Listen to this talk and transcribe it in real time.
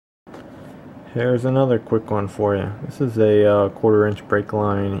Here's another quick one for you. This is a 1/4" brake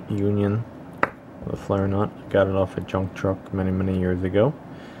line union with a flare nut. I got it off a junk truck many years ago.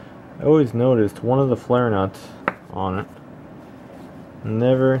 I always noticed one of the flare nuts on it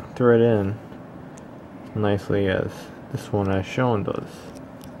never thread in nicely as this one as shown does.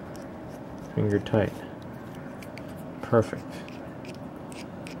 Finger tight. Perfect.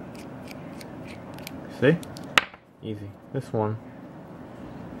 See? Easy. This one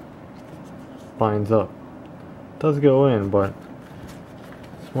lines up. It does go in, but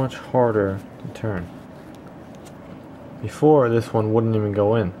it's much harder to turn. Before, this one wouldn't even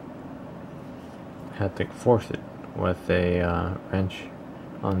go in. I had to force it with a wrench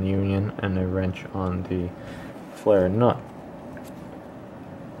on the union and a wrench on the flare nut.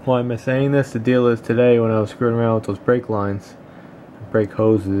 Why am I saying this? The deal is today when I was screwing around with those brake lines, brake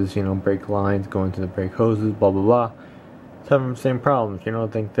hoses, you know, brake lines going to the brake hoses, blah blah blah. It's having the same problems. You know, I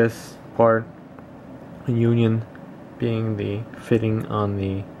think this part, the union being the fitting on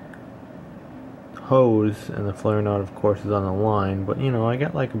the hose, and the flare nut of course is on the line, but you know, I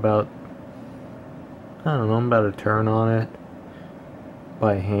got like about, I don't know, I'm about a turn on it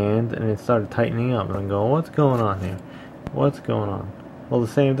by hand, and it started tightening up, and I'm going, what's going on here? What's going on? Well, the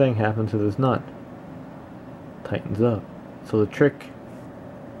same thing happened to this nut. Tightens up. So the trick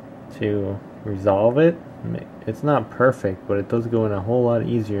to resolve it, it's not perfect, but it does go in a whole lot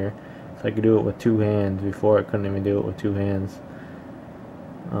easier. So I could do it with 2 hands. Before I couldn't even do it with 2 hands.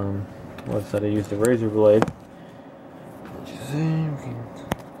 What's that? I used a razor blade. We can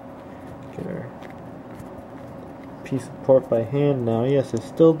get our piece apart by hand now. Yes, it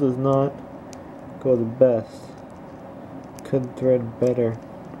still does not go the best. Could thread better.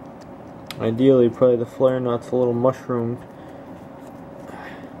 Ideally, probably the flare nut's a little mushroomed.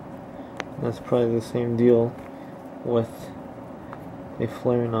 That's probably the same deal with the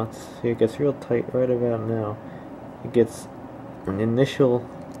flare nuts. See, it gets real tight right about now. It gets an initial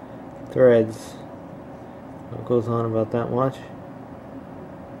threads. It goes on about that much.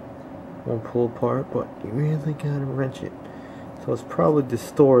 Won't pull apart, but you really gotta wrench it. So it's probably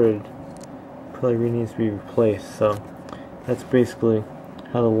distorted. Probably really needs to be replaced. So that's basically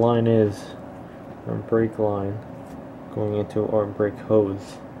how the line is from brake line going into our brake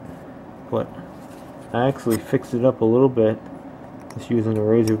hose. But I actually fixed it up a little bit just using a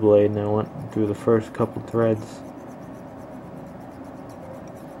razor blade, and I went through the first couple threads.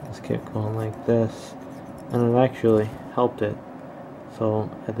 Just kept going like this, and it actually helped it. So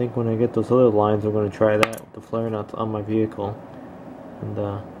I think when I get those other lines, I'm going to try that with the flare nuts on my vehicle, and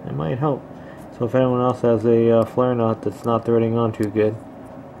it might help. So if anyone else has a flare nut that's not threading on too good,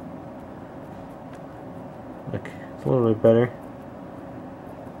 look, it's a little bit better.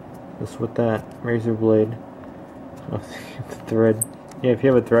 Just with that razor blade. The thread. Yeah, if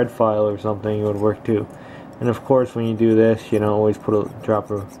you have a thread file or something, it would work too. And of course, when you do this, you know, always put a drop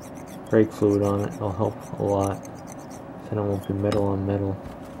of brake fluid on it. It'll help a lot. Then it won't be metal on metal.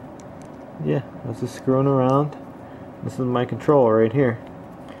 Yeah, I was just screwing around. This is my control right here.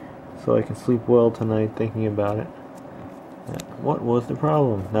 So I can sleep well tonight thinking about it. What was the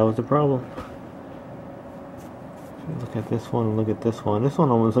problem? That was the problem. Look at this one and look at this one. This one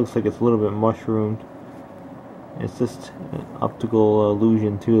almost looks like it's a little bit mushroomed. It's just an optical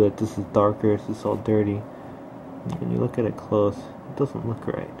illusion too that this is darker, it's just all dirty. When you look at it close, it doesn't look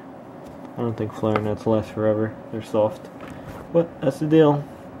right. I don't think flare nuts last forever. They're soft. But that's the deal.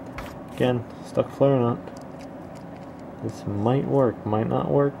 Again, stuck flare nut. This might work, might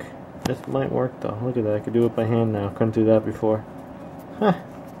not work. This might work though. Look at that, I could do it by hand now. Couldn't do that before. Huh.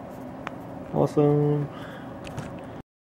 Awesome.